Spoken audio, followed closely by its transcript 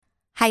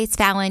Hi, it's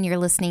Fallon. You're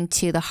listening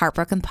to the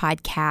Heartbroken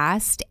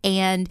Podcast.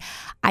 And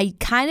I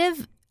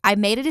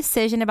made a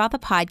decision about the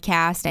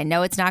podcast. I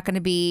know it's not going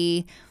to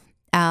be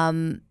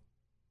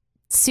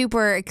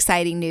super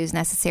exciting news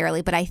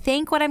necessarily, but I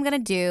think what I'm going to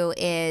do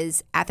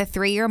is at the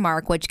 3-year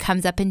mark, which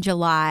comes up in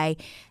July,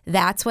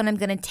 that's when I'm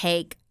going to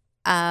take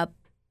a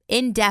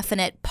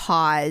indefinite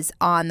pause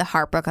on the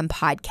Heartbroken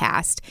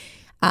Podcast.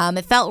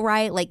 It felt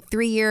right, like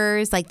 3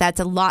 years, like that's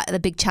a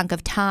big chunk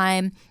of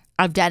time.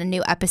 I've done a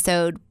new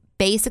episode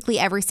basically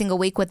every single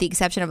week with the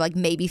exception of like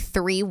maybe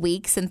 3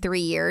 weeks in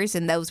 3 years.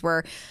 And those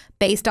were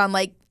based on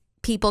like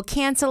people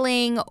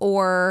canceling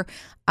or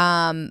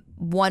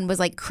one was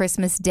like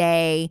Christmas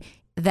Day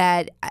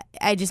that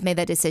I just made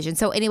that decision.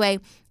 So anyway,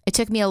 it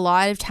took me a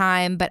lot of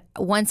time, but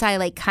once I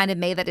like kind of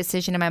made that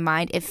decision in my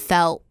mind, it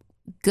felt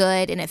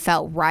good and it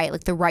felt right,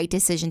 like the right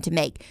decision to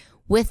make.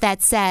 With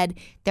that said,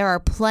 there are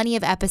plenty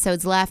of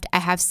episodes left. I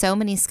have so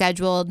many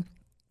scheduled.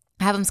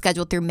 I have them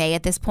scheduled through May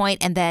at this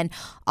point, and then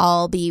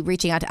I'll be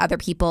reaching out to other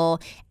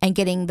people and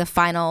getting the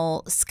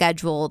final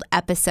scheduled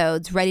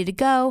episodes ready to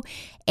go.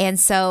 And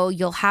so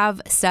you'll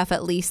have stuff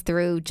at least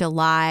through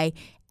July,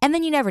 and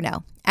then you never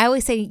know. I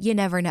always say you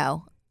never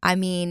know. I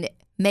mean,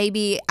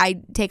 maybe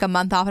I take a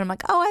month off and I'm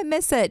like, oh, I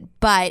miss it,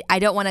 but I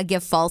don't want to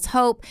give false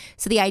hope.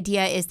 So the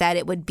idea is that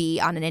it would be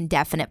on an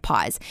indefinite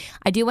pause.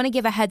 I do want to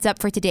give a heads up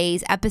for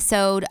today's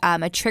episode,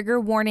 a trigger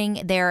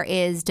warning. There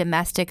is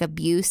domestic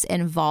abuse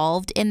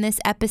involved in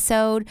this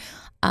episode.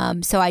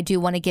 So I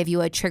do want to give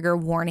you a trigger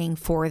warning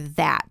for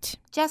that.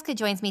 Jessica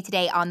joins me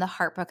today on the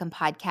Heartbroken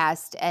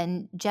Podcast.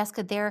 And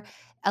Jessica,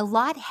 a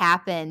lot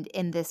happened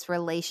in this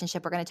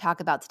relationship we're going to talk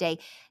about today.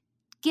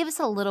 Give us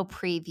a little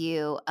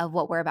preview of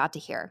what we're about to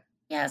hear.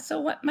 Yeah,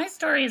 so my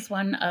story is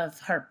one of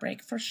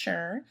heartbreak for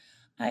sure.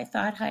 I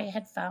thought I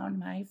had found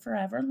my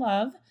forever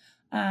love,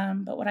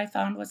 but what I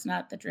found was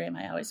not the dream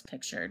I always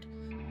pictured.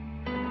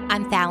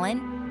 I'm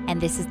Fallon, and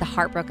this is the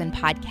Heartbroken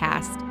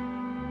Podcast.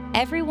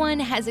 Everyone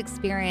has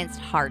experienced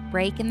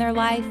heartbreak in their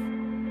life,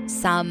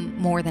 some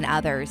more than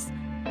others.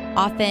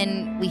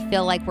 Often we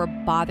feel like we're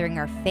bothering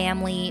our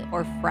family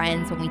or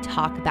friends when we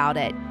talk about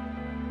it.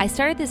 I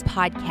started this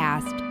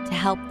podcast to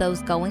help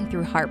those going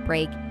through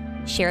heartbreak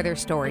share their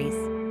stories.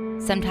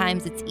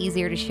 Sometimes it's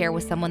easier to share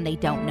with someone they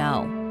don't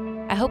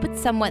know. I hope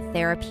it's somewhat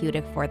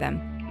therapeutic for them.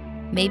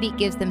 Maybe it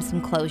gives them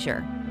some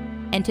closure.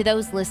 And to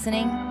those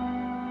listening,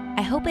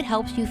 I hope it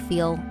helps you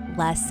feel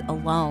less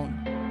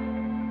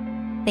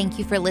alone. Thank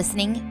you for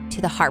listening to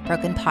the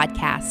Heartbroken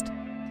Podcast.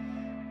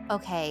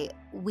 Okay,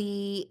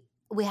 we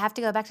have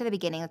to go back to the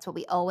beginning. That's what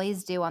we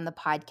always do on the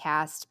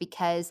podcast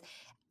because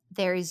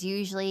there's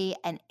usually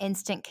an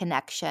instant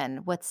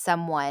connection with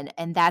someone.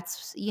 And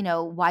that's,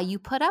 why you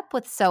put up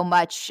with so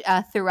much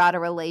throughout a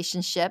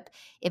relationship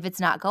if it's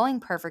not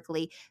going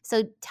perfectly.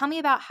 So tell me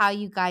about how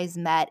you guys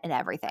met and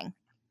everything.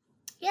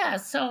 Yeah,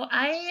 so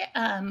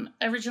I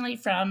originally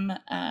from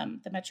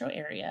the metro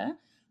area,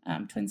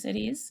 Twin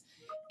Cities,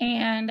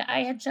 and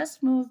I had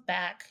just moved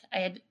back.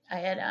 I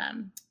had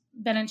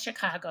been in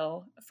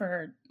Chicago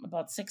for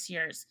about 6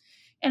 years,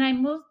 and I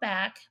moved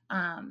back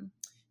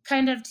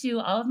kind of to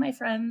all of my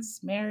friends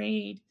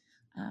married.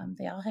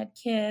 They all had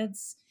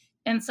kids.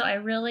 And so I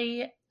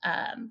really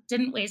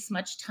didn't waste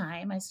much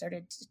time. I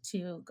started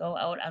to go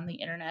out on the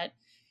internet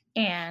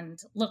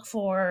and look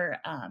for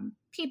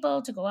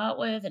people to go out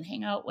with and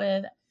hang out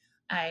with.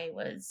 I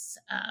was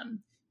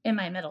in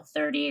my middle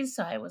 30s,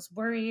 so I was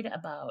worried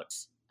about,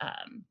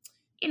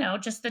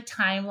 just the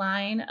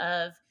timeline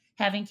of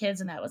having kids.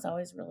 And that was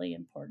always really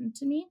important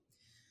to me.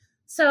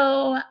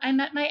 So I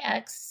met my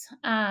ex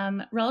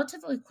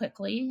relatively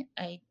quickly.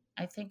 I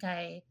think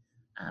I,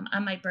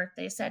 on my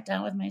birthday, sat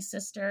down with my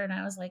sister and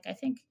I was like, I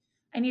think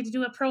I need to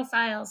do a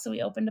profile. So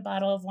we opened a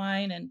bottle of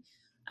wine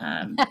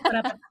and put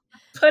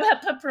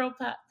up a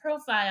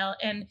profile.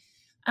 And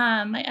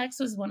my ex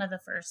was one of the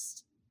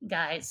first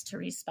guys to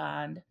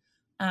respond.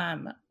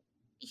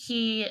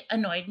 He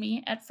annoyed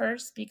me at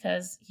first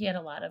because he had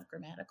a lot of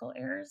grammatical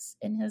errors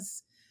in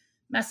his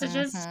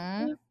messages.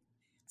 Mm-hmm.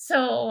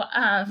 So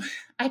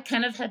I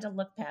kind of had to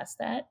look past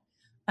that.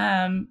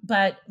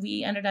 But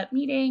we ended up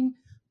meeting,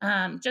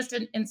 just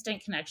an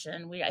instant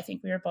connection. I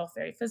think we were both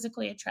very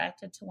physically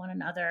attracted to one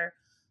another.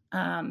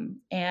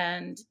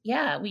 And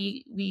yeah,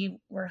 we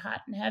were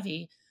hot and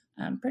heavy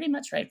pretty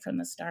much right from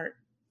the start.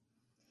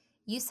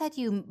 You said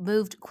you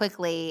moved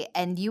quickly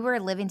and you were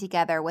living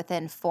together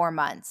within 4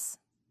 months.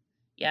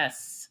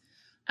 Yes.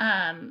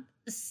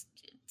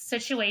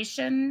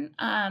 Situation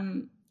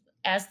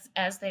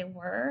as they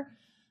were.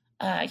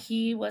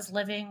 He was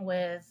living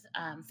with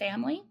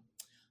family.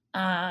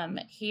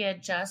 He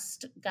had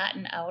just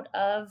gotten out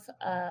of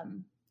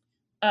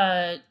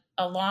a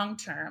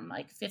long-term,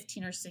 like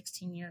 15 or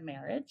 16-year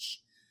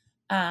marriage.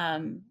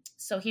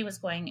 So he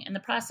was in the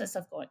process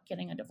of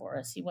getting a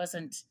divorce. He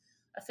wasn't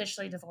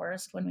officially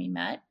divorced when we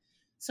met.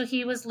 So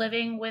he was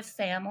living with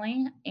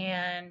family,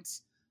 and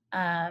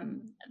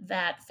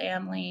that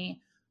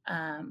family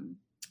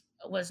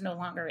was no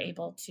longer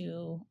able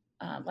to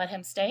let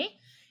him stay.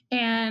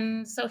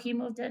 And so he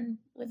moved in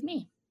with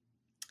me.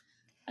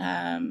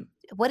 Um,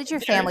 What did your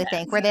Very family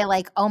think? Were fast. they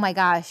like, "Oh my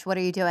gosh, what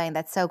are you doing?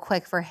 That's so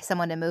quick for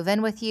someone to move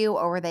in with you,"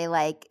 or were they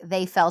like,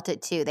 they felt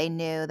it too? They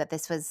knew that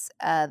this was,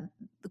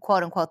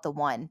 quote unquote, "the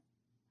one."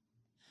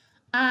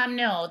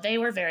 No, they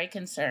were very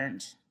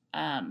concerned.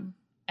 And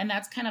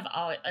that's kind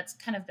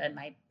of been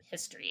my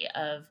history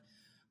of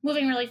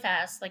moving really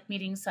fast, like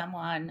meeting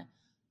someone.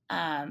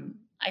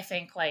 I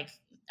think like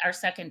our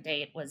second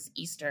date was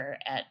Easter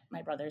at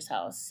my brother's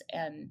house,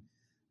 and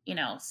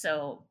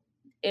so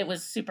it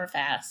was super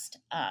fast.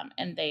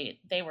 And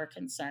they were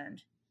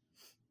concerned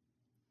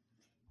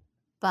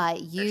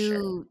But for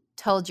sure. you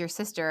told your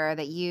sister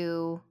that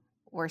you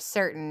were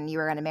certain you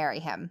were gonna marry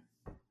him.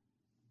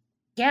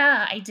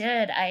 Yeah, I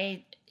did.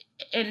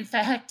 In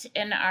fact,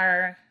 in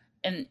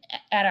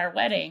at our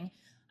wedding,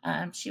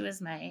 she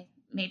was my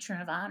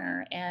matron of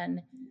honor,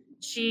 and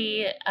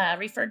she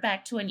referred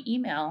back to an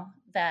email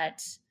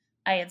that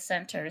I had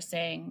sent her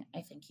saying,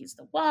 "I think he's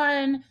the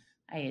one.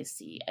 I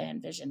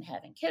envision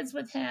having kids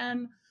with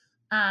him."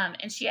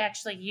 And she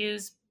actually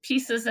used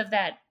pieces of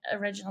that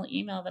original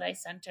email that I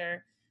sent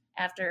her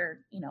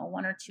after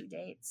one or two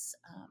dates,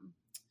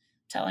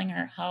 telling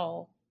her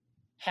how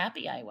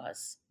happy I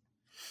was.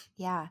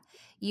 Yeah.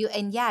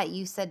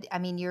 You said, I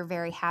mean, you're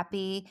very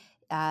happy,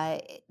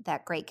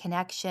 that great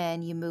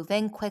connection, you move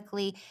in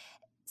quickly.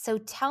 So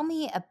tell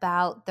me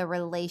about the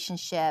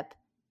relationship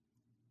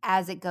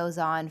as it goes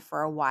on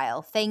for a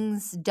while.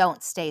 Things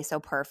don't stay so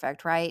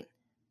perfect, right?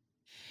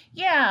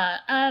 Yeah,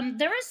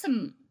 there were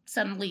some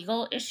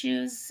legal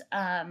issues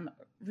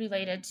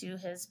related to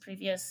his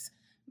previous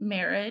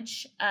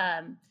marriage.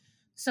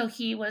 So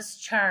he was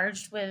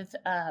charged with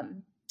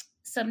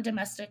some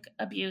domestic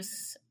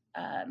abuse,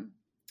 um,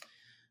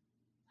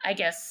 I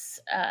guess,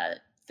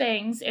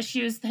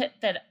 issues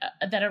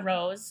that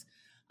arose.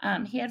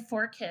 He had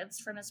 4 kids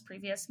from his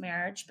previous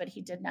marriage, but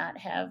he did not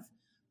have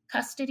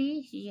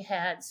custody. He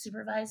had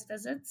supervised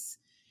visits,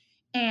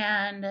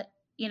 and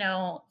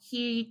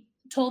he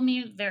told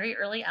me very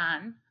early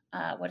on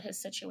what his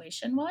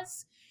situation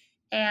was.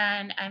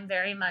 And I'm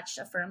very much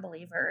a firm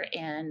believer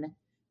in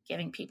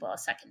giving people a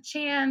second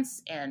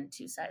chance and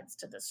two sides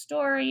to the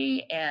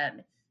story,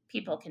 and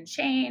people can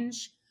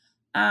change.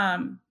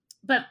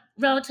 But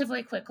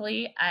relatively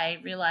quickly, I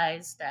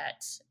realized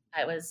that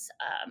I was,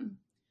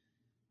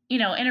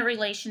 in a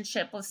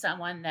relationship with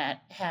someone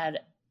that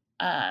had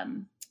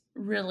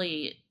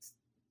really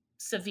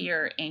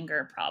severe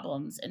anger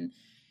problems.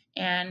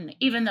 And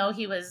even though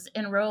he was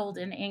enrolled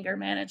in anger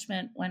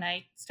management when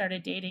I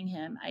started dating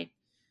him,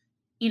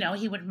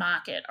 he would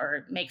mock it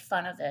or make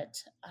fun of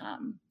it.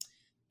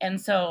 And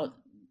so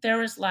there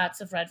was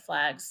lots of red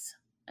flags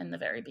in the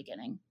very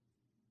beginning.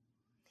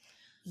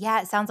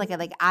 Yeah, it sounds like it.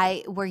 Like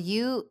I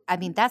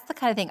mean, that's the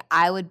kind of thing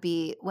I would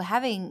be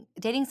having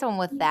dating someone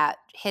with that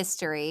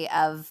history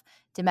of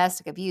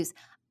domestic abuse.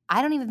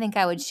 I don't even think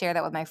I would share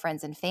that with my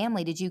friends and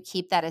family. Did you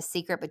keep that a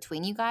secret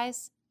between you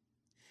guys?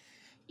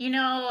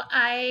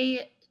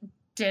 I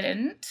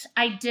didn't.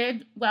 I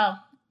did,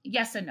 well,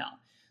 yes and no.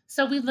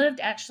 So we lived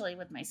actually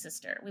with my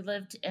sister. We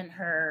lived in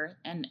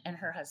and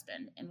her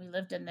husband, and we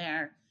lived in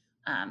their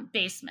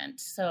basement.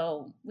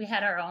 So we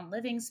had our own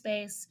living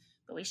space,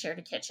 but we shared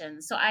a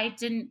kitchen. So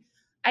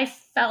I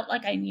felt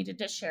like I needed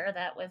to share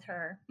that with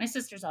her. My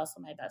sister's also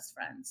my best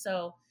friend.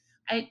 So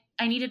I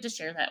needed to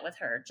share that with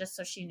her just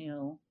so she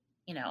knew,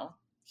 you know,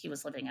 he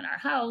was living in our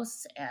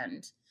house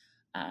and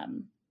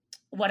um,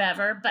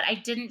 whatever. But I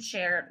didn't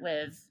share it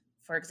with,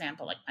 for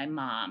example, like my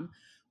mom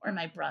or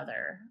my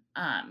brother,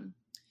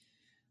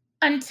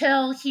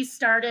 until he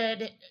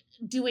started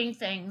doing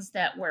things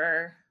that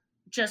were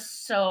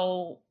just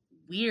so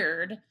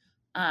weird.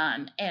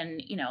 And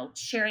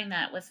sharing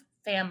that with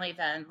family,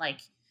 then,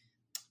 like,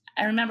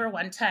 I remember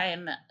one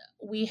time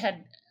we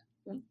had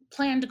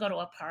planned to go to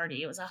a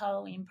party. It was a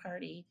Halloween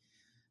party.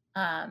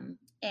 And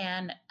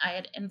I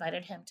had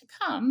invited him to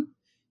come,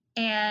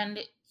 and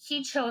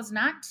he chose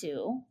not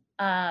to.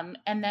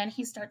 And then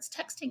he starts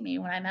texting me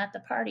when I'm at the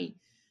party,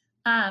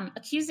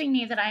 accusing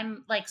me that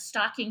I'm like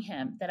stalking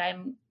him, that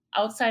I'm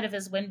outside of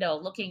his window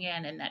looking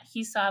in, and that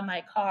he saw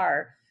my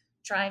car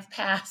drive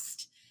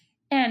past.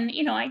 And,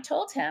 I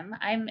told him,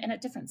 I'm in a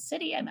different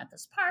city. I'm at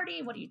this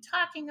party. What are you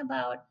talking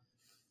about?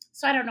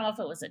 So I don't know if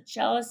it was a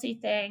jealousy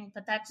thing,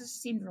 but that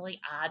just seemed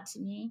really odd to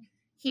me.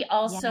 He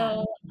Yeah.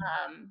 also,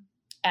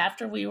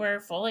 after we were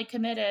fully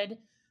committed,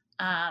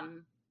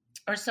 um,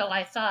 or so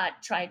I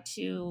thought, tried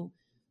to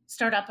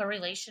start up a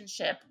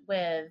relationship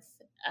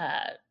with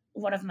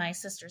one of my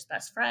sister's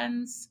best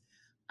friends,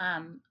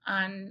 on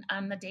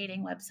the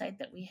dating website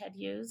that we had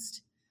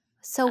used.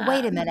 So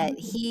wait a Um, minute.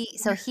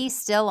 He's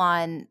still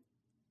on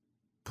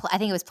I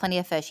think it was Plenty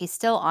of Fish. He's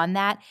still on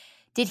that.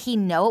 Did he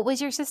know it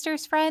was your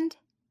sister's friend?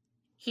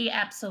 he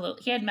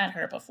had met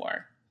her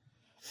before.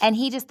 And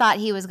he just thought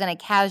he was gonna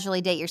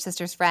casually date your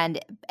sister's friend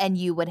and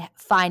you wouldn't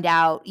find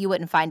out,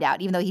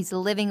 even though he's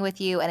living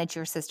with you and it's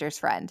your sister's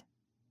friend.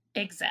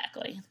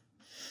 Exactly.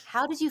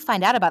 How did you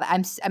find out about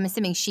that? I'm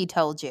assuming she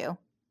told you.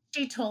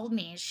 She told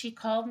me, she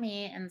called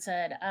me and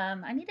said,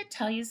 I need to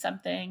tell you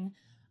something.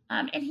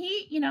 And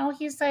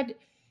he said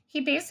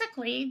he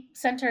basically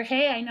sent her,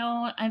 "Hey, I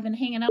know I've been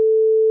hanging out,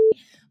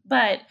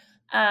 but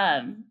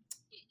um,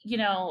 you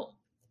know,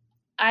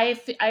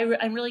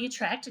 I'm really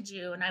attracted to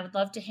you, and I would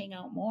love to hang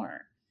out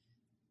more."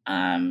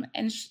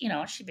 And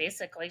she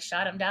basically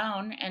shot him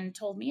down and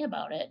told me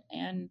about it.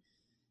 And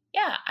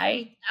yeah,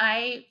 I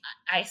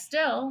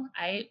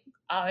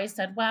always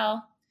said,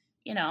 well,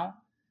 you know,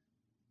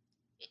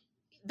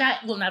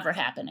 that will never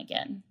happen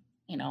again.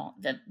 He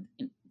won't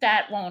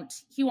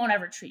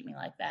ever treat me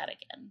like that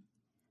again.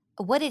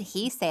 What did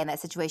he say in that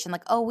situation?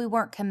 Like, "Oh, we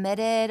weren't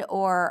committed,"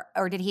 or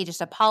did he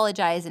just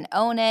apologize and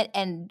own it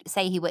and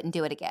say he wouldn't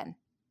do it again?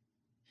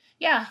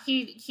 Yeah,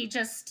 he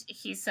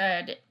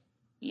said,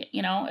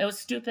 it was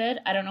stupid.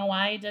 I don't know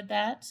why I did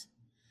that.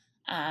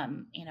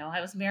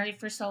 I was married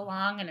for so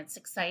long, and it's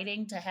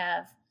exciting to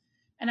have,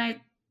 and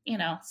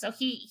so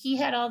he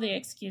had all the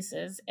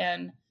excuses,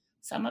 and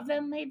some of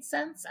them made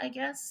sense, I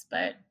guess,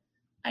 but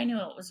I knew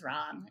it was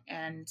wrong,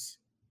 and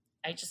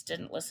I just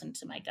didn't listen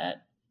to my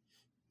gut.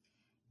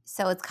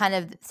 So it's kind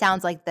of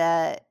sounds like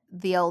the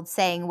old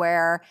saying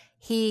where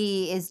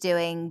he is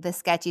doing the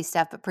sketchy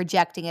stuff but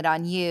projecting it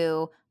on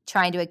you,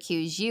 trying to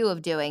accuse you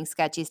of doing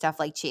sketchy stuff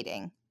like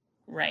cheating.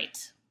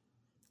 Right.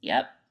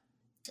 Yep.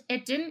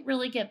 It didn't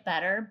really get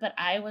better, but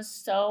I was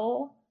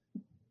so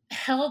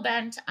hell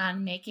bent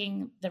on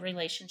making the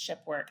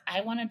relationship work.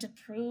 I wanted to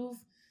prove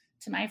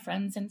to my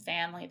friends and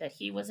family that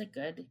he was a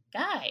good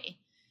guy.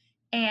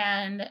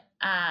 And,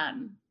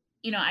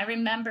 I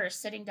remember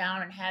sitting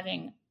down and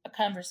having a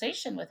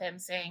conversation with him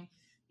saying,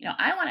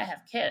 I want to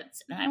have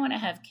kids, and I want to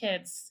have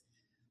kids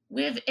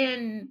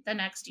within the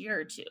next year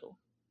or two.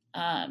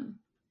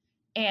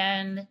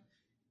 And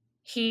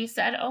he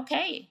said,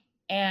 okay.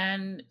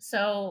 And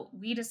so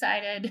we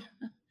decided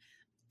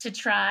to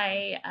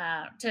try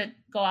to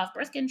go off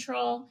birth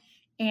control.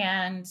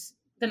 And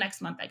the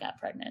next month I got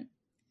pregnant.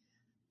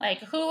 Like,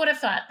 who would have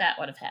thought that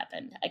would have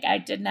happened? Like, I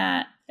did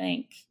not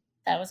think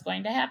that was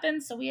going to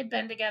happen. So we had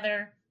been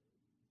together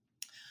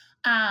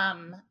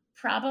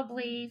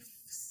probably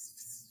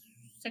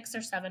 6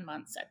 or 7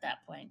 months at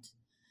that point.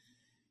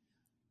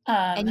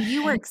 And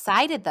you were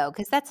excited though,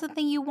 because that's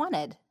something you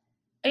wanted.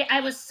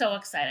 I was so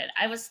excited.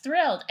 I was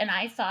thrilled, and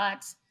I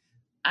thought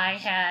I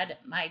had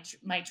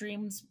my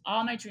dreams.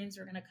 All my dreams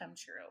were going to come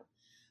true.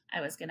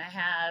 I was going to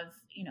have,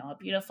 a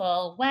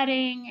beautiful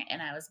wedding,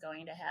 and I was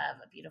going to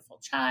have a beautiful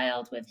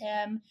child with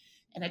him.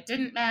 And it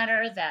didn't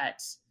matter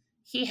that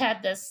he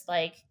had this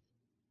like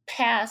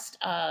past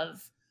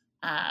of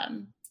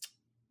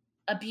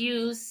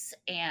abuse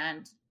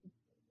and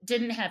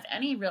didn't have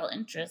any real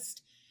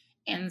interest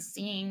in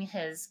seeing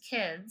his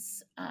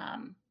kids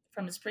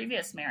from his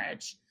previous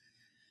marriage.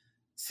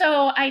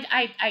 So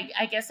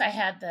I guess I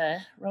had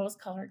the rose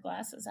colored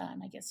glasses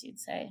on, I guess you'd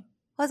say.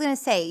 I was going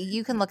to say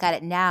you can look at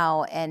it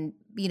now, and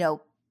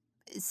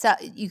so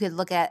you could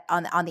look at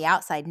on the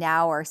outside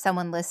now, or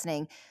someone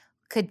listening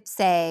could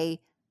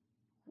say,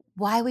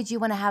 "Why would you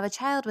want to have a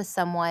child with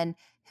someone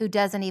who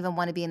doesn't even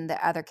want to be in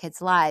the other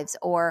kids' lives?"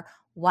 Or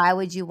why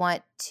would you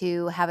want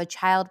to have a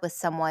child with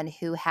someone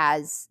who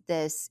has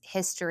this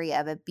history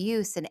of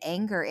abuse and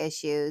anger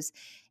issues,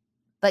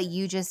 but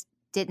you just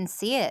didn't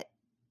see it?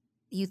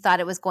 You thought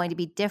it was going to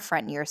be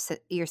different in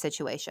your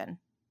situation.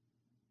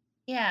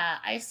 Yeah,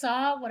 I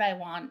saw what I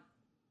wanted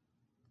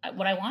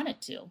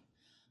to.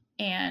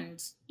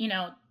 And,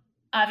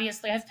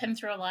 obviously I've been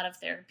through a lot of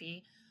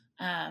therapy.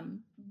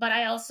 But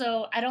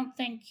I don't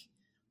think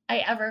I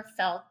ever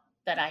felt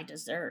that I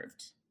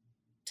deserved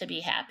to be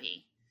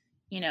happy.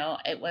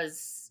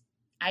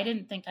 I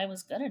didn't think I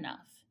was good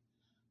enough.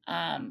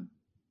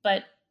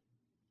 But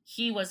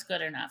he was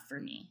good enough for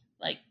me.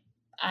 Like,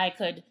 I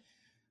could,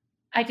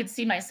 I could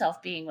see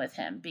myself being with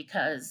him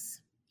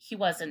because he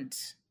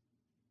wasn't,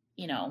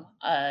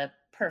 a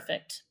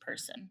perfect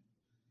person.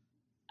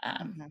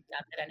 Mhm. Not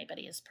that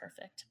anybody is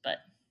perfect, but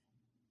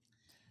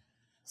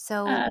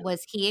So, uh,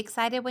 was he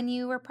excited when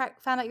you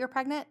found out you were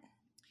pregnant?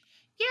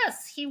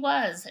 yes, he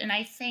was. And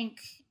I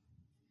think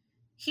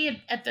he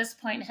had, at this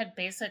point, had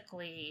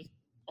basically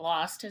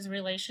lost his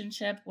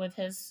relationship with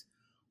his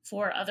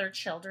 4 other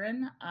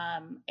children.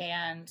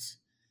 And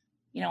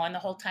the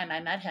whole time I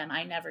met him,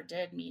 I never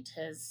did meet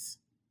his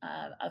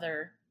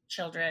other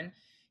children.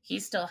 He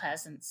still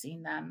hasn't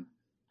seen them.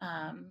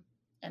 Um,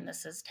 and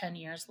this is 10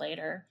 years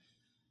later.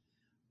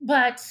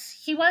 But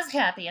he was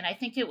happy. And I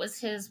think it was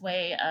his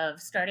way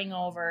of starting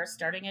over,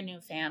 starting a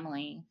new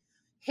family.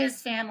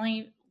 His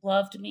family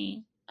loved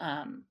me.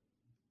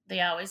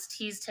 They always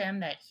teased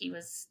him that he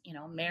was,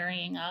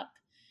 marrying up.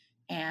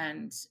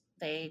 And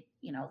they,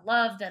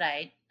 loved that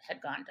I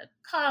had gone to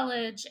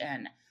college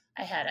and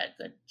I had a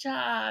good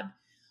job.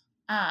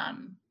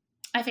 Um,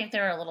 I think they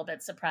were a little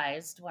bit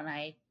surprised when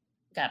I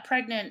got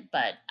pregnant,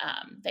 but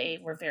they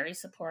were very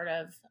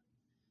supportive,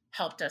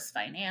 helped us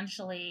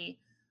financially.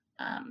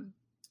 Um,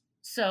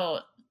 so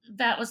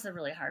that was the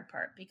really hard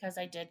part because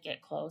I did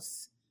get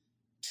close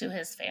to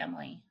his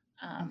family,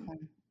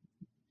 Mhm.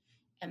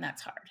 and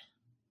that's hard.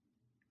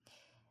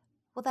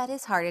 Well, that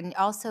is hard. And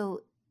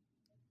also,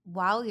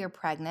 while you're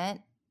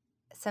pregnant,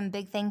 some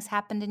big things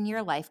happened in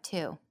your life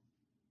too.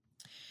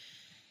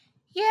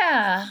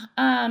 Yeah.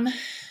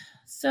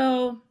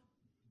 So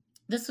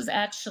this was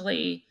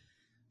actually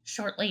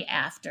shortly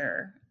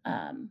after,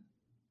 well,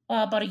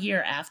 about a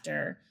year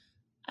after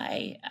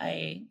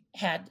I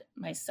had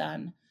my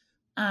son.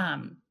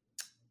 Um,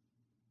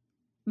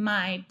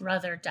 my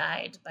brother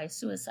died by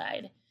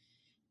suicide,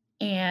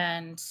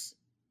 and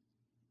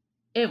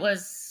it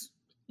was,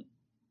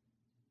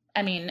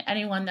 I mean,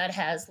 anyone that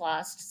has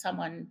lost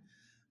someone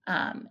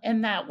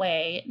in that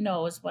way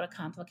knows what a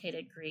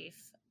complicated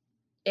grief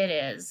it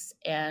is.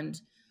 And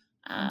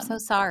I'm so um,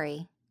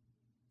 sorry.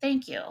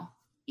 thank you.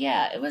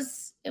 Yeah, it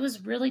was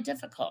really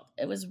difficult.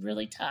 It was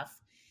really tough.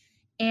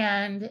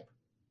 And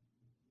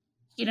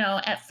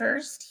at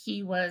first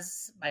he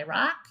was my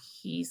rock.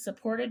 He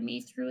supported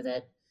me through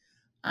that.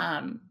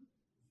 Um,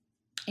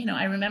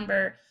 I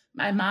remember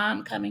my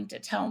mom coming to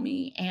tell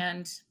me,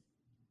 and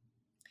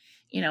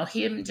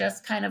him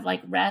just kind of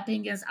like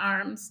wrapping his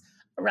arms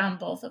around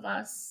both of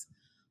us.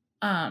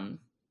 Um,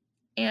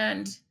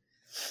 and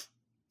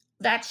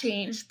that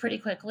changed pretty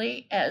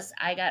quickly as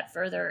I got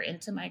further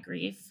into my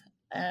grief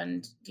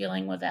and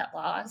dealing with that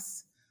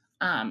loss.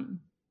 Um,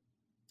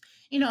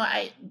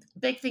 I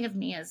big thing of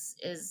me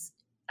is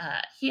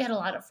he had a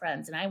lot of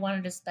friends, and I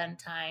wanted to spend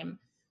time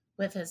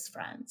with his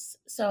friends.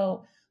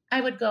 So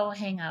I would go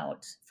hang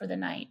out for the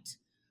night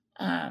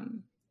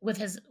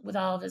with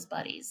all of his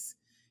buddies.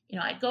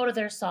 I'd go to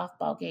their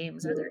softball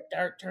games or their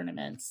dart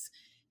tournaments,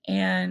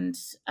 and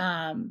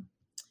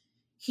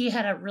he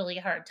had a really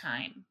hard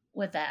time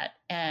with that.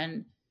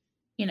 And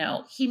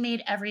he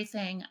made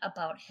everything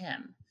about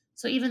him.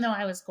 So even though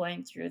I was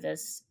going through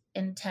this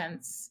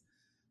intense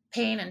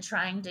pain and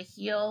trying to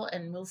heal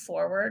and move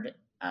forward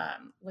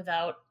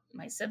without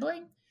my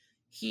sibling,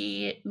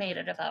 he made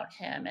it about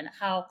him and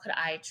how could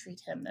I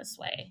treat him this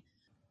way.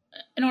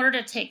 In order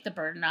to take the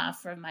burden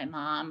off from my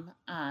mom,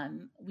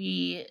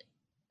 we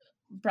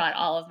brought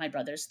all of my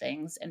brother's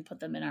things and put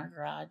them in our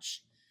garage.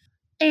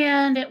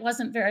 And it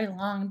wasn't very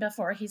long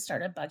before he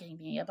started bugging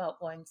me about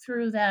going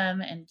through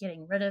them and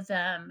getting rid of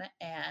them.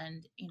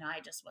 And, I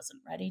just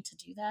wasn't ready to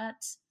do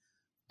that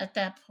at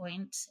that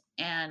point.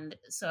 And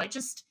so I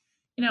just,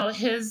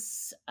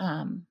 his,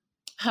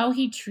 how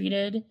he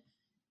treated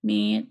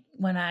me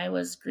when I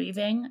was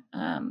grieving,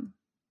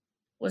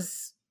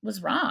 was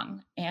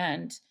wrong.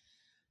 And,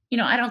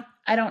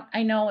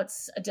 I know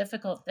it's a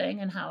difficult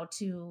thing and how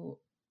to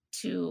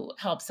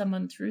help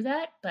someone through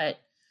that, but,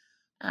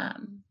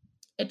 um,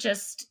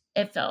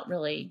 it felt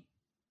really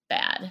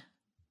bad.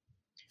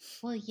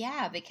 Well,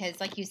 yeah, because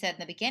like you said in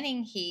the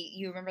beginning,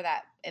 you remember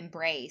that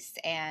embrace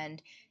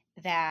and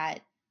that,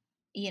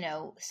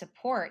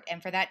 support,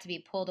 and for that to be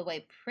pulled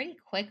away pretty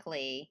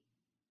quickly.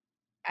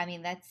 I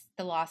mean, that's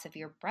the loss of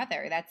your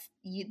brother.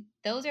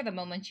 Those are the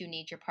moments you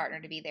need your partner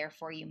to be there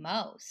for you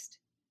most.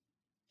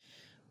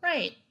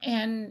 Right.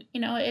 And,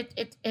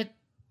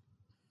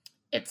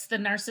 it's the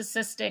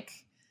narcissistic,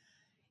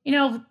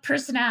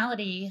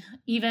 personality,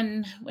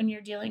 even when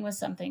you're dealing with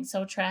something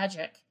so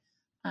tragic.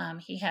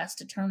 He has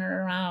to turn it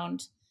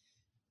around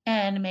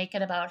and make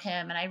it about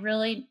him.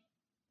 And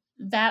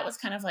that was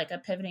kind of like a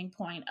pivoting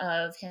point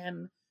of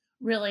him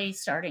really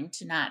starting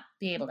to not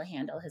be able to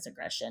handle his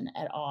aggression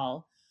at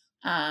all.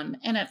 And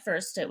at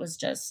first it was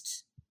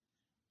just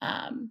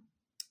um,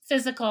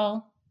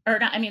 physical, or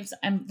not, I mean,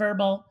 I'm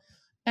verbal.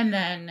 And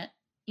then,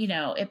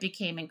 it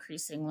became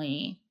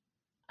increasingly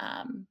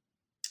um,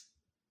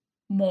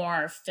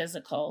 more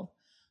physical.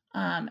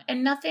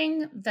 And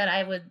nothing that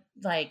I would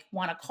like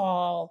want to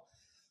call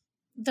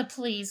the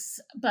police,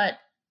 but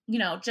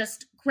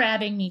just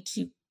grabbing me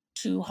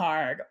too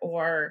hard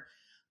or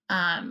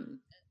um,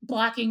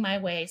 blocking my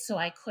way so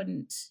I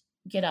couldn't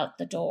get out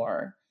the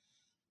door.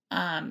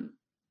 Um,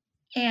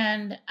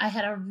 and I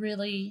had a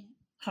really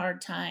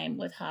hard time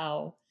with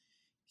how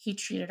he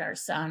treated our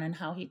son and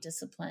how he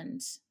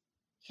disciplined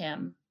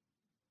him.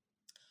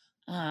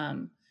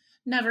 Um,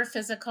 Never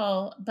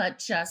physical, but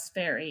just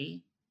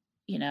very,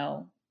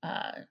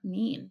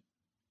 mean.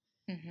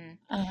 Hmm.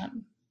 Um, yeah.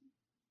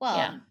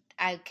 Well,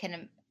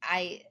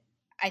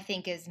 I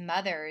think as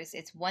mothers,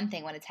 it's one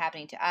thing when it's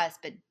happening to us,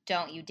 but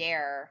don't you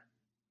dare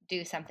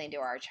do something to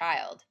our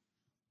child.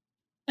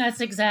 That's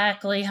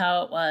exactly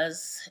how it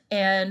was.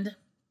 And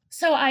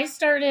so I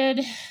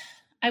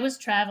was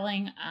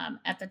traveling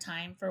at the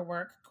time for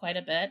work quite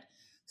a bit.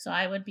 So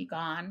I would be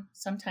gone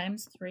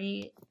sometimes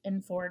 3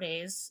 and 4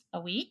 days a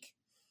week.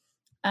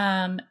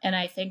 And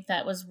I think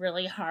that was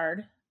really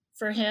hard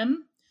for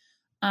him.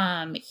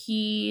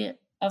 He,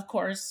 of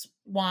course,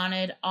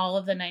 wanted all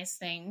of the nice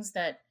things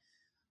that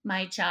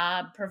my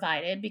job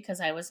provided because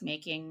I was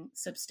making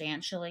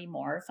substantially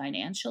more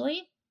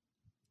financially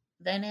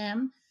than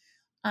him.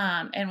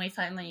 And we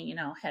finally,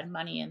 had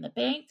money in the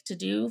bank to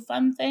do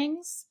fun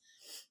things.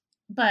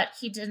 But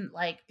he didn't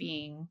like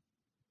being,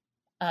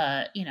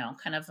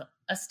 kind of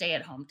a stay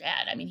at home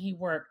dad. I mean, he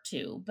worked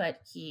too,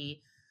 but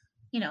he,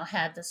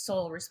 had the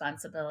sole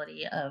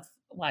responsibility of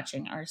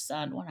watching our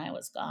son when I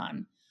was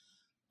gone.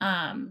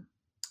 Um,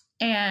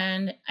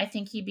 and I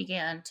think he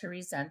began to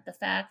resent the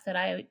fact that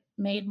I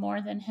made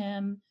more than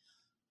him.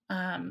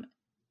 Um,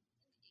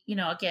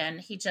 again,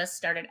 he just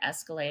started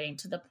escalating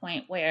to the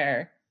point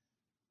where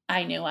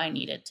I knew I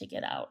needed to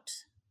get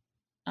out.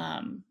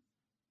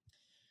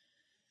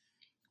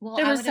 Well,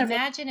 There I were would several.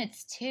 imagine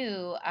it's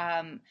too,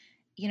 I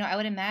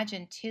would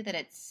imagine too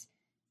that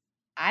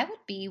I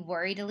would be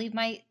worried to leave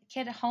my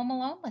kid home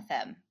alone with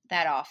them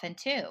that often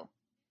too.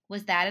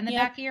 Was that in the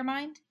Yep. back of your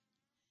mind?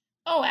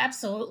 Oh,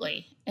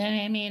 absolutely.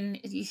 And I mean,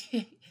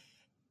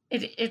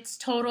 it's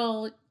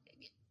total.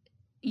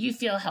 You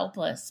feel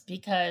helpless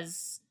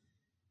because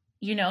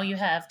you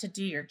have to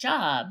do your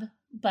job,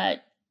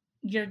 but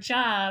your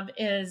job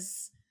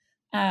is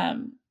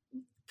um,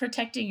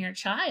 protecting your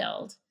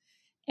child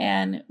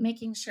and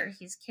making sure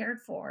he's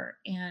cared for.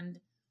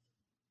 And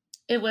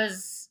it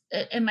was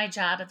in my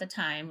job at the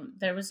time,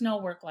 there was no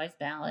work life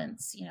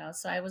balance,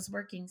 so I was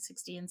working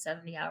 60 and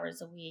 70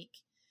 hours a week.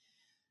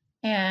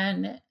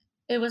 And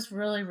it was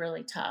really,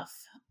 really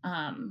tough.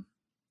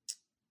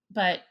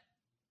 But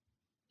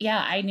yeah,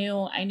 I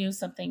knew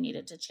something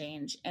needed to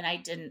change, and I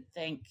didn't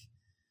think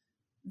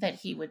that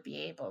he would be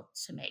able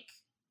to make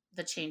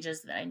the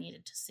changes that I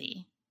needed to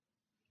see.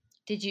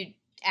 Did you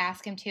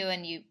ask him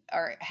to,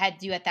 or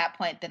had you at that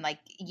point been like,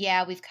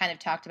 yeah, we've kind of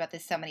talked about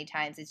this so many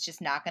times, it's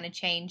just not going to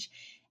change?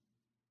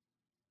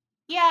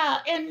 Yeah,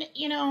 and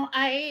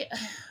I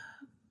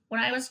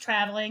when I was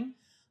traveling,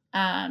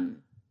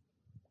 um,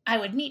 I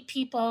would meet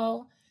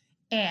people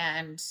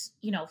and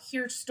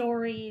hear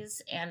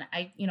stories, and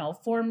I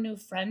form new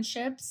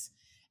friendships.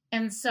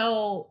 And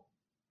so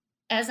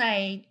as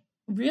I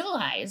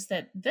realized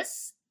that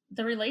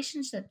the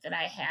relationship that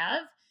I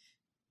have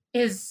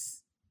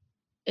is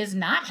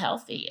not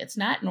healthy, it's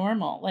not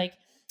normal. Like,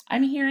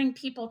 I'm hearing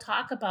people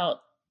talk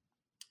about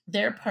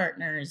their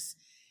partners,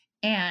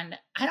 and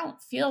I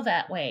don't feel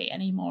that way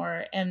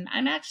anymore, and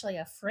I'm actually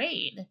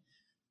afraid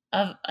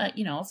of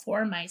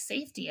for my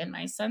safety and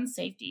my son's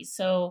safety.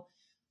 So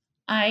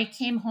I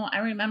came home. I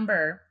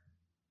remember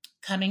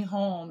coming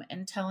home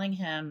and telling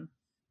him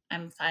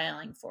I'm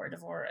filing for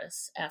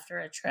divorce after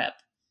a trip.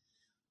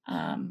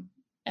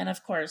 And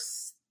of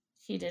course,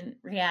 he didn't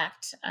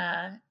react.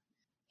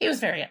 He was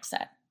very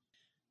upset.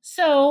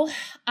 So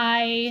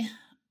I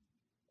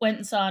went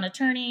and saw an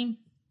attorney.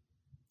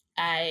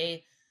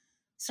 I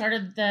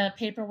started the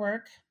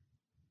paperwork,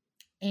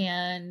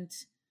 and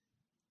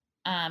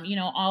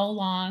all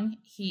along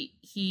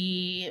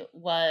he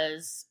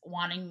was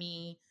wanting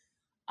me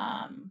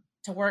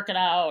to work it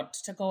out,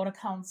 to go to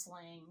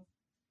counseling.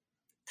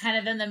 Kind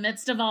of in the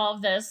midst of all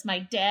of this, my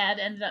dad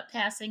ended up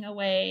passing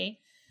away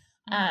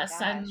Oh my gosh.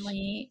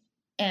 suddenly.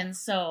 And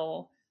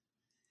so,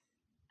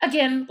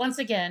 once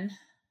again,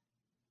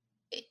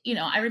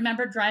 I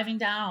remember driving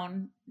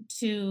down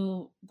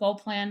to go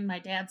plan my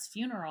dad's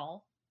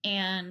funeral,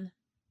 and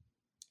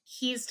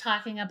he's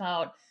talking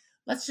about,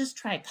 let's just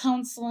try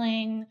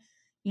counseling.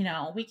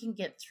 We can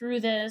get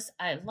through this.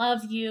 I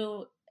love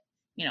you.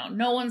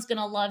 No one's going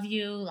to love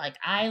you like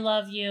I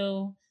love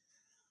you.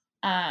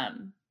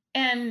 And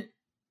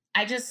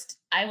I just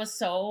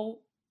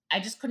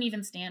couldn't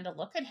even stand to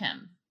look at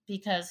him,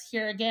 because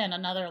here again,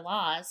 another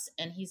loss,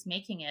 and he's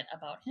making it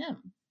about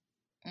him.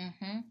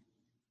 Mm-hmm.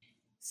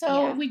 So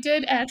Yeah. we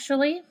did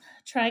actually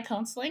try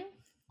counseling.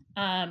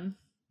 Um,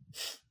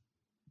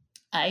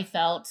 I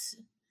felt,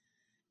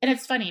 and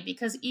it's funny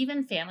because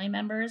even family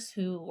members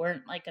who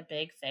weren't like a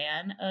big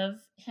fan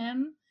of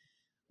him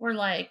were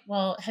like,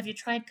 well, have you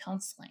tried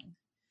counseling?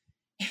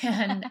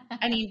 And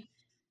I mean,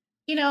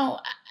 you know,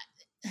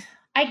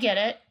 I get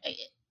it.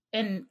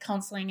 And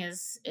counseling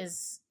is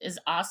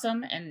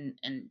awesome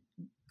and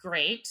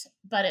great,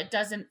 but it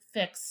doesn't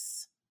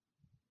fix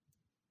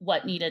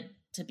what needed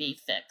to be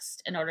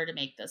fixed in order to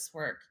make this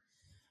work.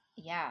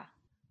 Yeah.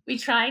 We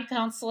tried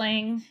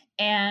counseling,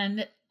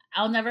 and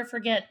I'll never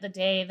forget the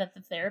day that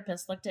the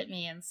therapist looked at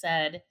me and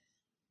said,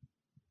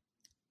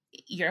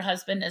 your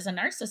husband is a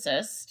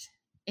narcissist.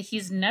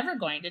 He's never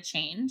going to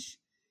change.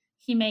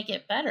 He may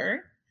get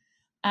better,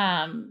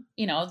 than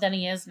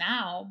he is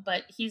now,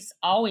 but he's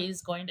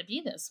always going to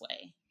be this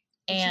way.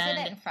 Did she say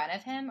that And in front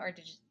of him, or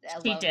did you she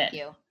alone with did.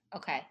 you?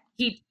 Okay.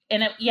 He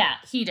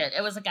did.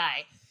 It was a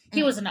guy.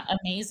 He was Mm. an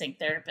amazing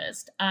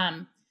therapist.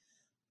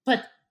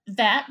 But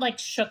that like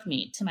shook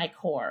me to my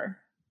core.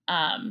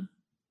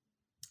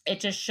 It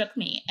just shook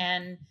me,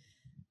 and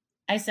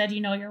I said,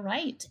 you're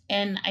right.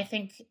 And I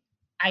think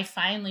I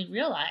finally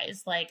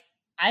realized, like,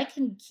 I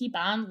can keep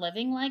on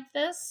living like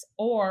this,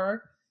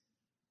 or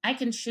I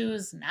can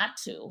choose not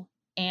to.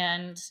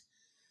 And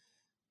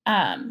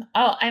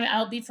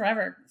I'll be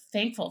forever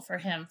thankful for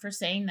him for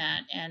saying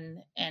that,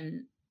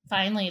 and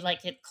finally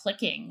like it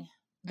clicking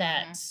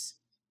Mm-hmm. that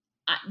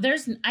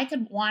I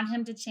could want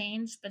him to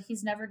change, but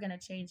he's never going to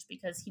change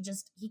because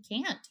he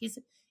can't. He's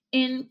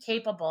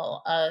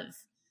incapable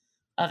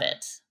of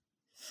it.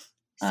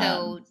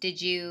 So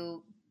did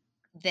you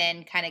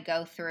then kind of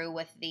go through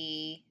with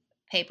the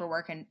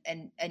paperwork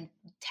and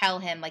tell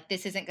him, like,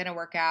 this isn't going to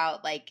work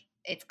out, like,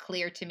 it's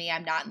clear to me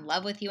I'm not in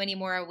love with you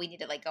anymore, we need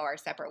to like go our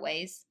separate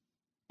ways?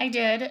 I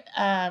did.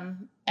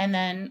 And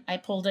then I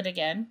pulled it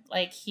again.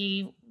 Like,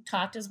 he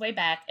talked his way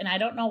back, and I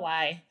don't know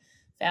why.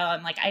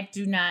 Fallon, like, I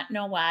do not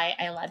know why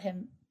I let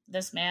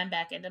this man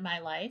back into my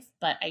life,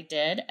 but I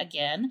did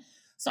again.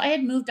 So I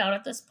had moved out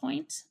at this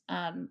point.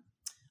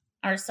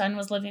 Our son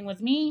was living with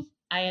me.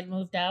 I had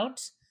moved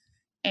out,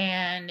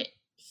 and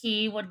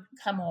he would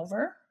come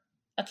over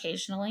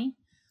occasionally.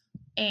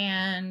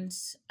 And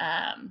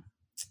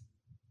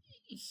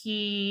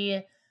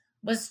he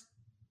was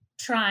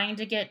trying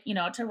to get,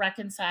 to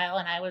reconcile,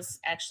 and I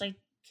was actually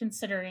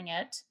considering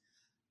it.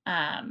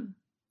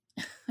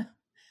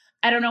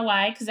 I don't know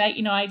why, because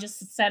I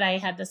just said I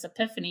had this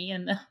epiphany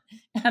on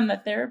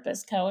the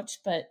therapist couch,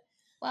 but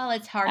well,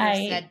 it's harder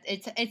said.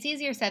 It's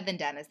easier said than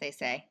done, as they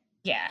say.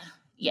 Yeah,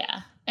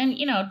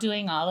 and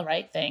doing all the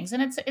right things,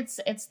 and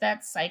it's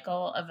that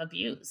cycle of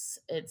abuse.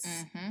 It's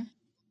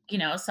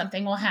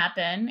something will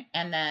happen,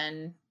 and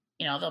then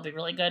they'll be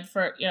really good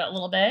for a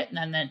little bit,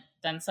 and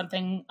then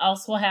something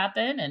else will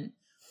happen, and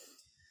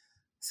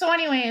so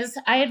anyways,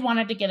 I had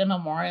wanted to get a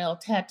memorial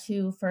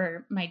tattoo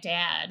for my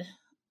dad.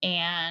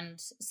 And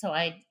so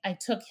I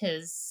took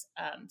his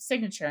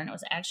signature, and it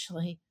was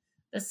actually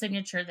the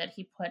signature that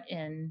he put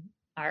in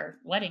our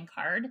wedding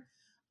card,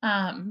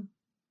 and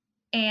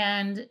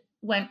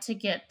went to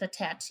get the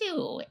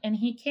tattoo. And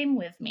he came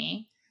with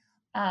me,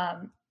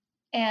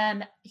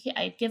 and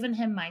I'd given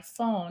him my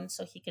phone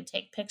so he could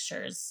take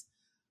pictures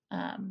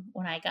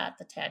when I got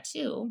the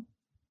tattoo.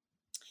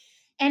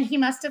 And he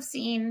must have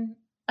seen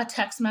a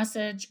text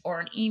message or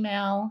an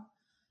email,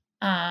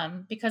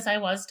 because I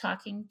was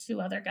talking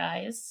to other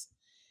guys,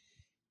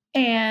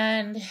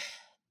 and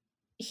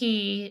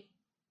he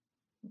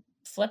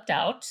flipped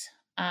out,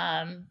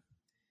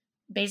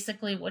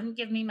 basically wouldn't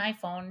give me my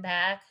phone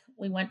back.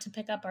 We went to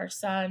pick up our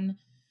son,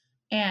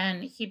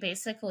 and he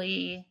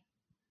basically,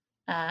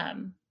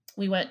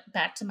 we went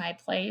back to my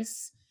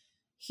place.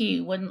 He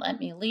wouldn't let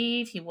me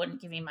leave. He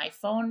wouldn't give me my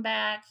phone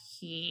back.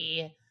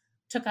 He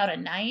took out a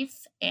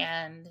knife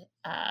and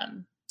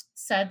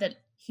said that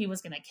he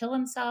was going to kill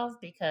himself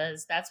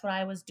because that's what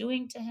I was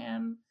doing to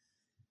him.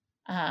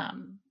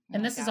 And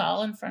this is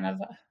all in front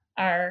of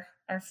our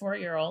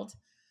 4-year-old.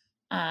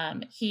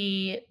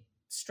 He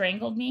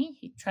strangled me.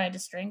 He tried to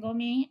strangle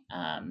me.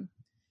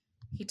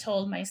 He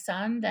told my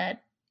son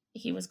that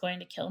he was going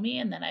to kill me,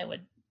 and then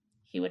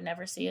he would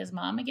never see his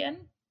mom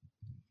again.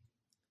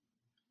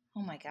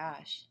 Oh my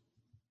gosh.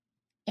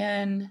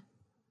 And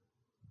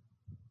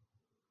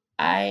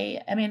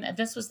I mean,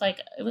 this was like,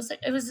 it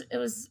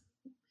was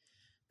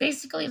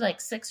basically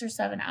like 6 or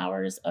 7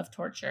 hours of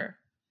torture,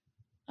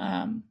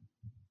 and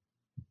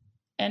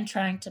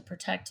trying to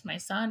protect my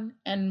son,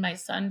 and my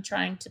son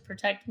trying to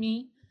protect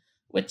me,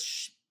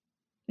 which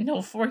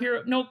no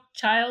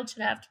child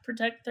should have to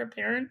protect their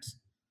parent.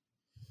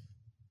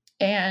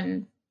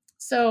 And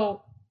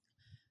so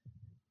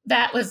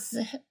that was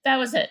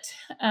it.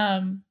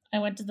 I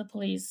went to the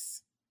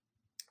police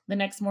the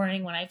next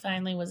morning when I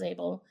finally was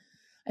able.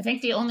 I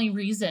think the only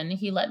reason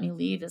he let me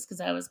leave is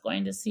because I was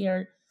going to see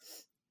our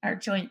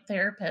joint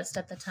therapist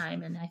at the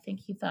time, and I think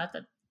he thought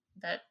that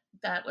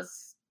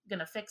was going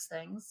to fix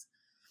things,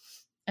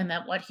 and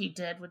that what he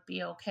did would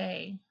be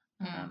okay.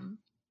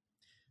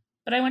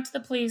 But I went to the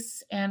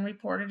police and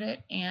reported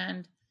it,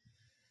 and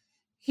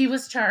he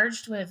was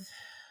charged with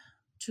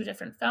 2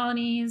 different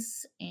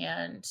felonies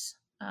and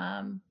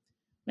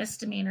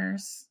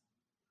misdemeanors.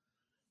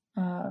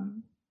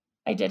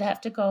 I did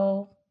have to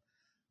go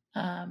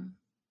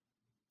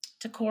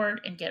to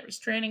court and get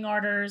restraining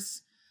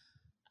orders.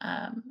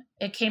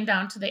 It came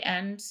down to the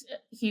end.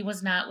 He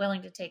was not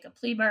willing to take a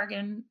plea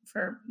bargain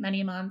for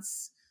many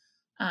months.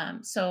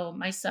 So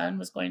my son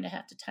was going to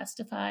have to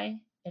testify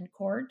in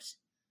court.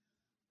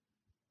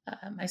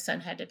 My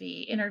son had to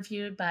be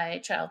interviewed by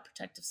Child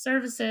Protective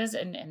Services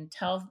and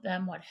tell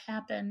them what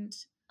happened.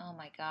 Oh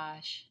my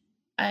gosh.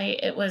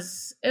 It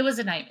was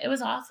a night. It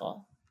was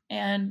awful.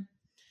 And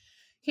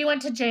he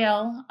went to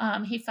jail.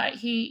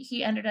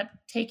 He ended up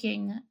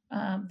taking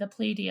the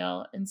plea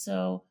deal, and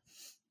so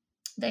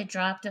they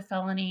dropped a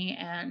felony,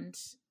 and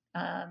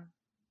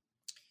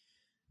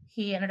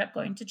he ended up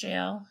going to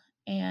jail.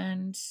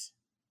 And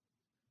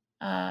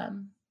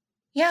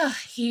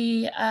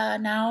he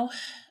now,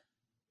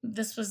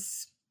 this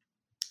was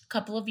a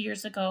couple of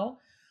years ago.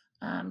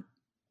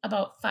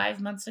 About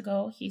 5 months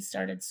ago, he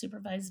started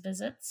supervised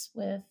visits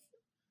with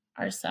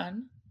our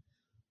son,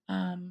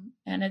 and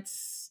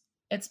it's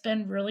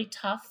been really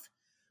tough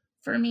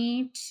for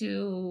me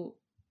to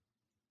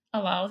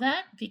allow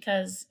that,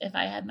 because if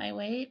I had my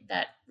way,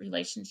 that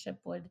relationship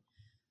would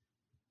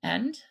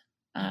end.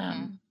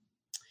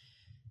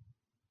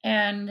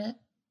 And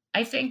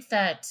I think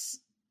that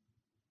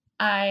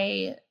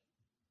I'm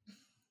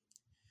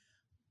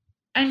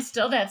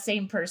still that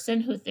same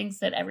person who thinks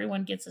that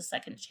everyone gets a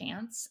second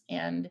chance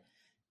and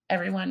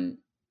everyone,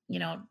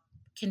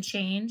 can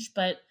change.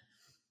 But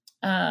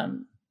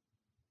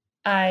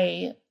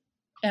I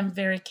am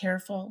very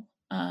careful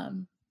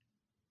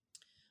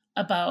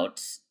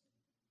about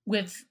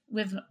with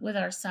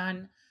our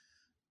son,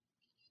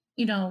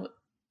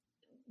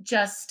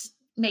 just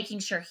making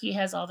sure he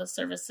has all the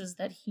services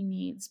that he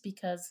needs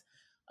because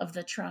of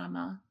the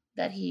trauma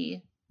that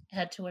he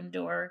had to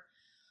endure.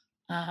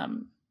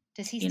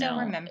 Does he still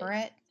remember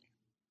it?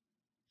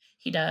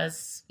 He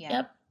does. Yeah.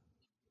 Yep.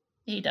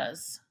 He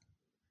does.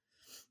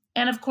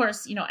 And of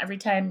course, every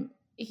time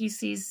he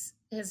sees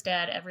his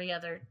dad every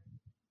other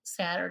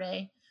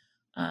Saturday,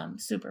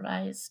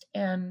 supervised,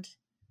 and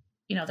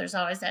there's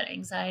always that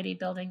anxiety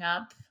building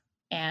up,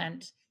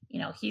 and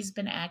he's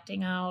been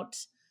acting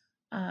out,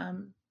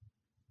 and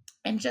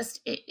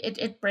just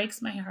it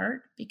breaks my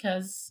heart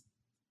because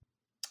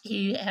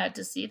he had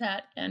to see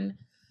that, and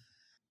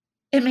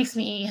it makes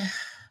me,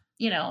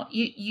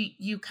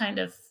 you kind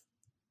of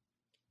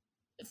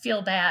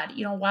feel bad.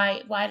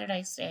 Why did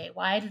I stay?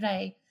 Why did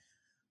I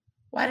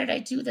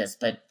do this?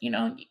 But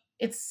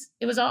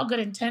it was all good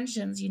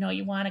intentions.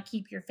 You want to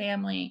keep your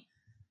family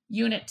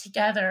unit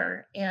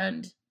together,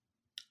 and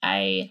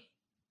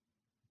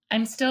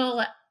I'm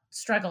still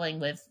struggling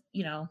with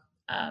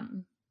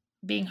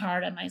being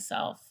hard on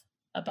myself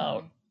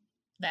about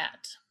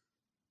that.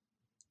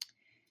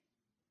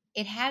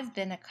 It has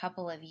been a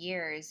couple of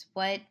years.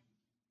 What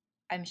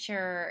I'm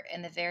sure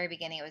in the very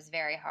beginning it was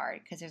very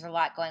hard because there's a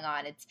lot going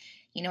on. It's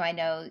I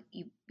know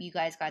you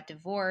guys got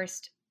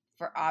divorced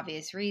for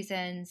obvious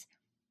reasons.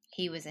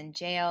 He was in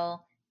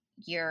jail.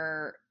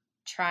 You're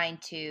trying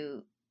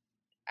to,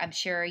 I'm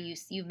sure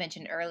you've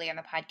mentioned earlier on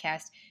the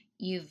podcast,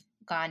 you've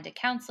gone to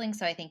counseling,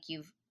 so I think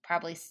you've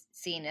probably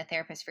seen a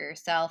therapist for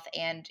yourself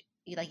and,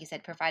 like you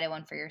said, provided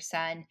one for your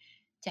son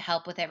to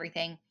help with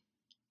everything.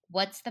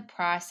 What's the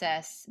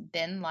process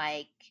been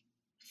like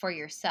for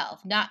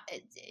yourself? Not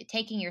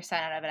taking your son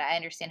out of it. I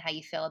understand how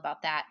you feel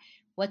about that.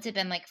 What's it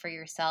been like for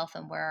yourself,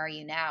 and where are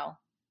you now?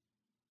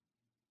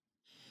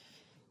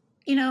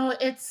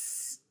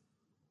 It's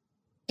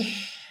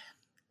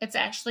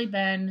actually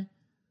been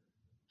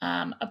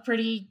a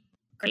pretty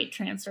great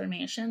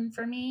transformation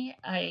for me.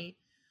 I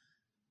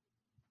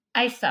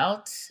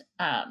felt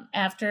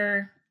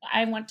after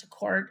I went to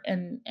court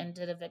and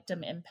did a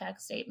victim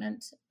impact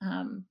statement.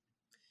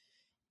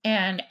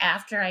 And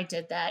after I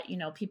did that,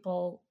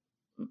 people,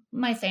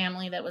 my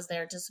family that was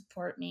there to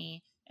support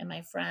me and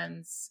my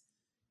friends,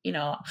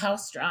 how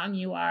strong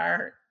you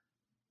are.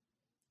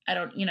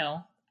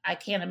 I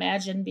can't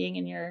imagine being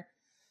in your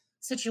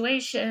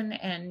situation,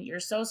 and you're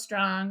so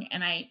strong.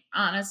 And I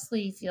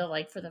honestly feel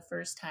like for the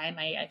first time,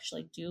 I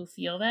actually do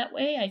feel that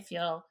way. I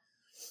feel,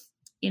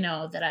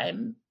 that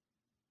I'm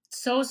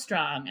so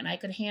strong and I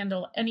could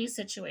handle any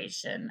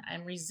situation.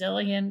 I'm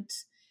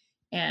resilient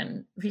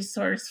and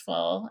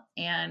resourceful.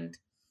 And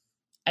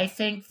I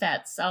think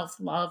that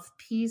self-love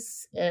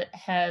piece, it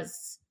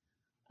has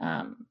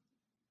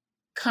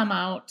come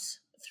out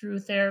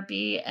through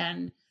therapy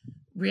and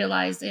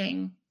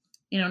realizing,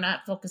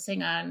 not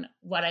focusing on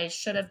what I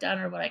should have done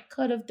or what I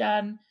could have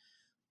done,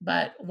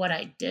 but what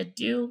I did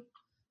do.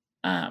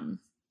 And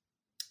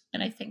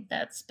I think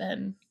that's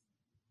been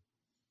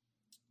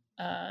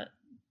the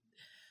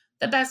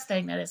best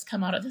thing that has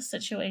come out of this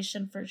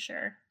situation for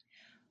sure.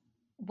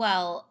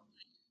 Well,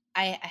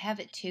 I have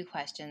 2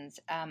 questions.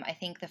 I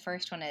think the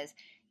first one is,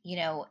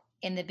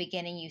 in the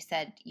beginning you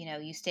said,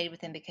 you stayed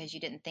with him because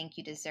you didn't think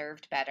you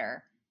deserved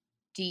better.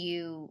 Do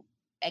you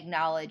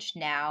acknowledge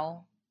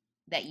now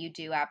that you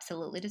do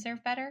absolutely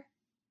deserve better?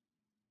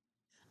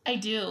 I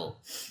do.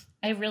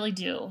 I really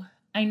do.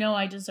 I know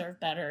I deserve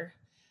better.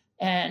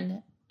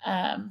 And,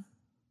 I'm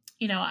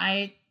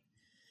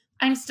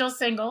still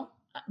single,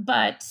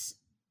 but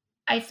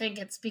I think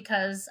it's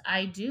because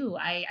I do.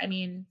 I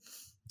mean,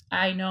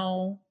 I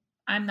know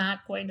I'm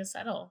not going to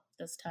settle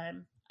this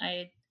time.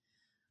 I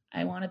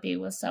want to be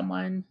with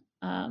someone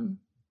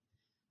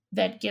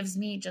that gives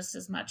me just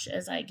as much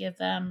as I give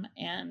them,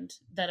 and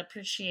that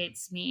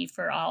appreciates me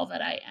for all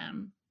that I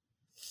am.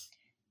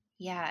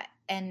 Yeah,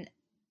 and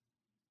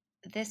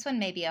this one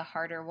may be a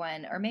harder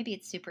one, or maybe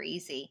it's super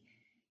easy.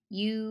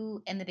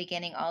 You, in the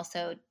beginning,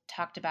 also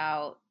talked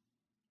about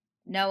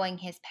knowing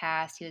his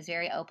past. He was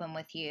very open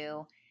with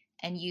you,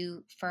 and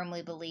you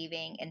firmly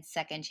believing in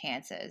second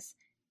chances.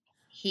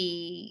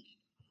 He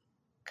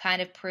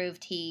kind of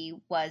proved he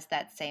was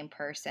that same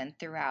person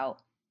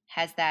throughout.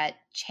 Has that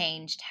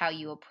changed how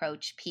you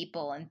approach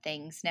people and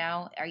things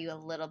now? Are you a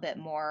little bit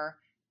more,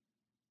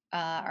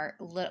 or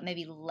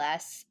maybe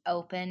less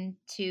open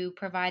to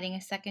providing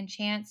a second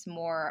chance,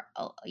 more,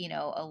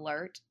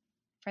 alert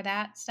for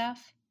that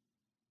stuff?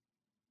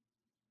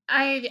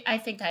 I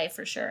think I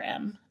for sure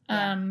am.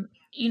 Yeah.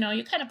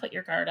 You kind of put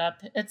your guard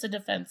up. It's a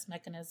defense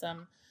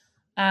mechanism.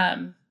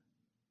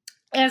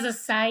 As a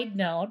side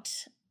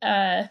note,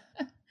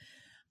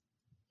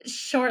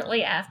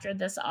 shortly after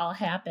this all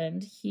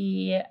happened,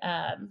 he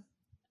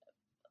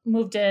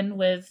moved in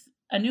with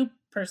a new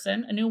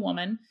person, a new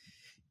woman,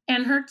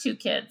 and her 2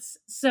 kids.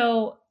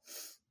 So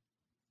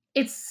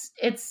it's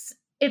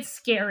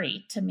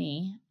scary to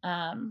me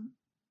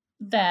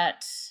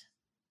that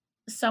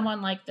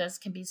someone like this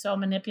can be so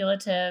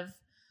manipulative.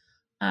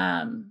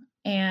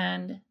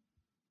 And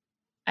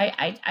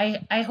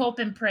I hope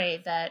and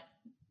pray that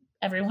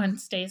everyone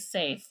stays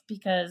safe,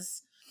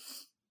 because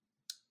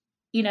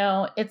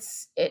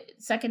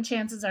second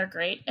chances are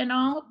great and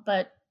all,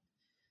 but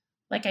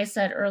like I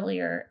said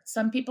earlier,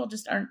 some people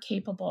just aren't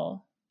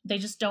capable they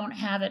just don't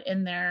have it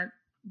in their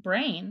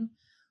brain,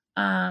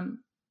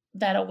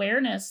 that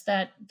awareness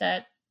that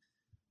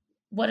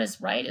what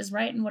is right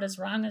and what is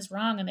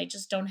wrong, and they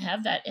just don't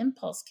have that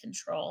impulse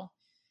control.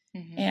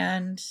 Mm-hmm.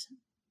 And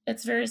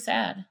it's very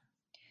sad.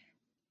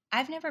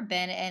 I've never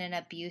been in an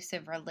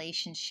abusive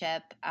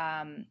relationship.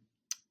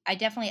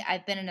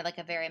 I've been in like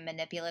a very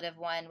manipulative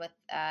one with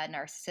a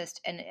narcissist.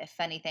 And a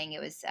funny thing, it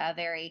was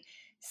very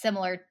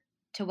similar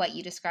to what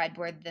you described,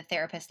 where the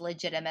therapist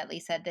legitimately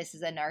said, this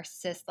is a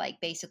narcissist, like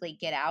basically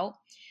get out.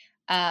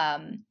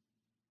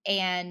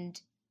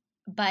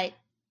 But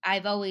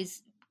I've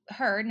always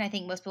heard, and I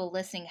think most people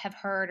listening have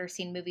heard or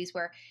seen movies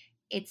where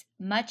it's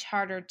much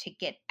harder to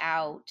get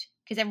out,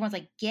 because everyone's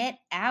like, get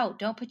out.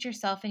 Don't put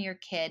yourself and your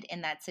kid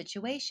in that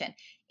situation.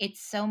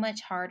 It's so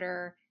much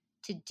harder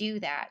to do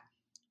that.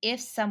 If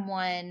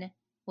someone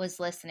was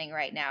listening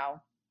right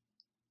now,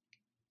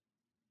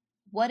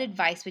 what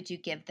advice would you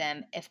give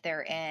them if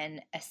they're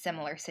in a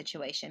similar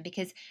situation?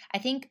 Because I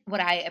think what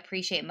I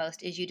appreciate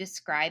most is you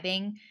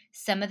describing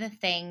some of the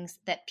things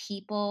that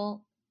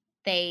people,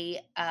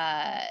 they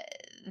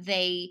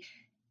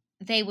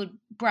would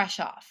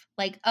brush off,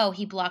 like, oh,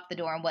 he blocked the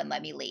door and wouldn't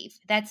let me leave.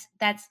 That's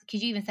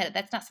because you even said it.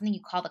 That's not something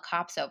you call the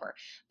cops over,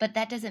 but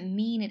that doesn't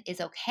mean it is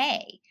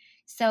okay.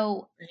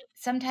 So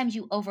sometimes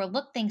you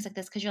overlook things like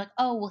this because you're like,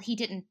 oh, well, he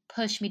didn't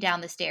push me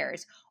down the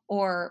stairs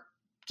or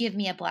give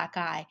me a black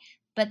eye.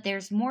 But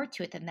there's more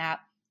to it than that.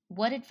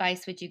 What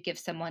advice would you give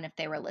someone if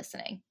they were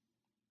listening?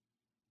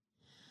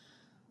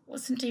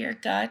 Listen to your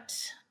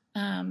gut.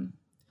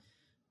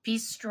 Be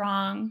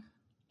strong.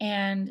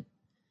 And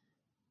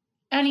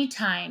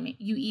anytime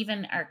you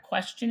even are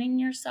questioning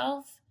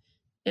yourself,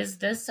 is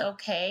this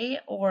okay?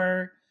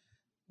 Or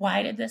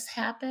why did this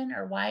happen?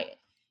 Or why?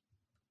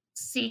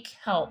 Seek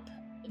help.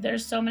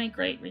 There's so many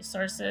great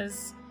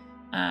resources.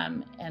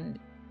 And,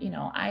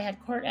 I had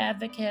court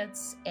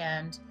advocates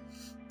and,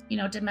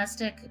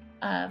 domestic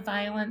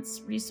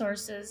violence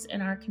resources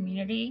in our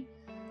community.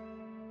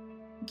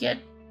 Get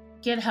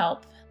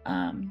help,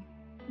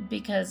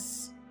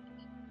 because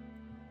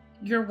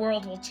your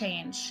world will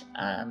change.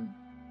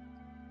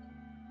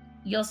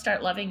 You'll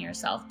start loving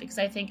yourself, because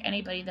I think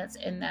anybody that's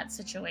in that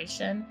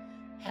situation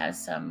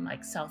has some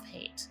like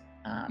self-hate.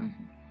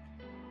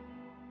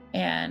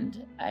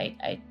 And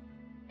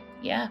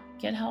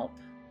get help.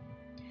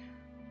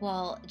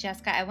 Well,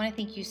 Jessica, I want to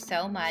thank you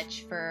so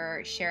much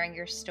for sharing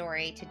your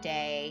story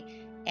today.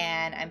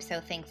 And I'm so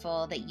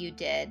thankful that you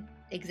did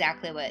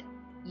exactly what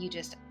you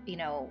just,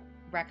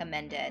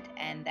 recommended,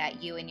 and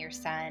that you and your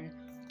son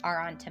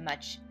are on to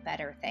much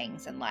better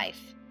things in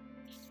life.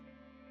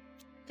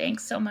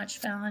 Thanks so much,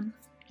 Fallon.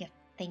 Yeah,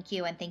 thank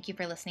you. And thank you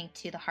for listening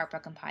to the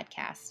Heartbroken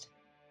Podcast.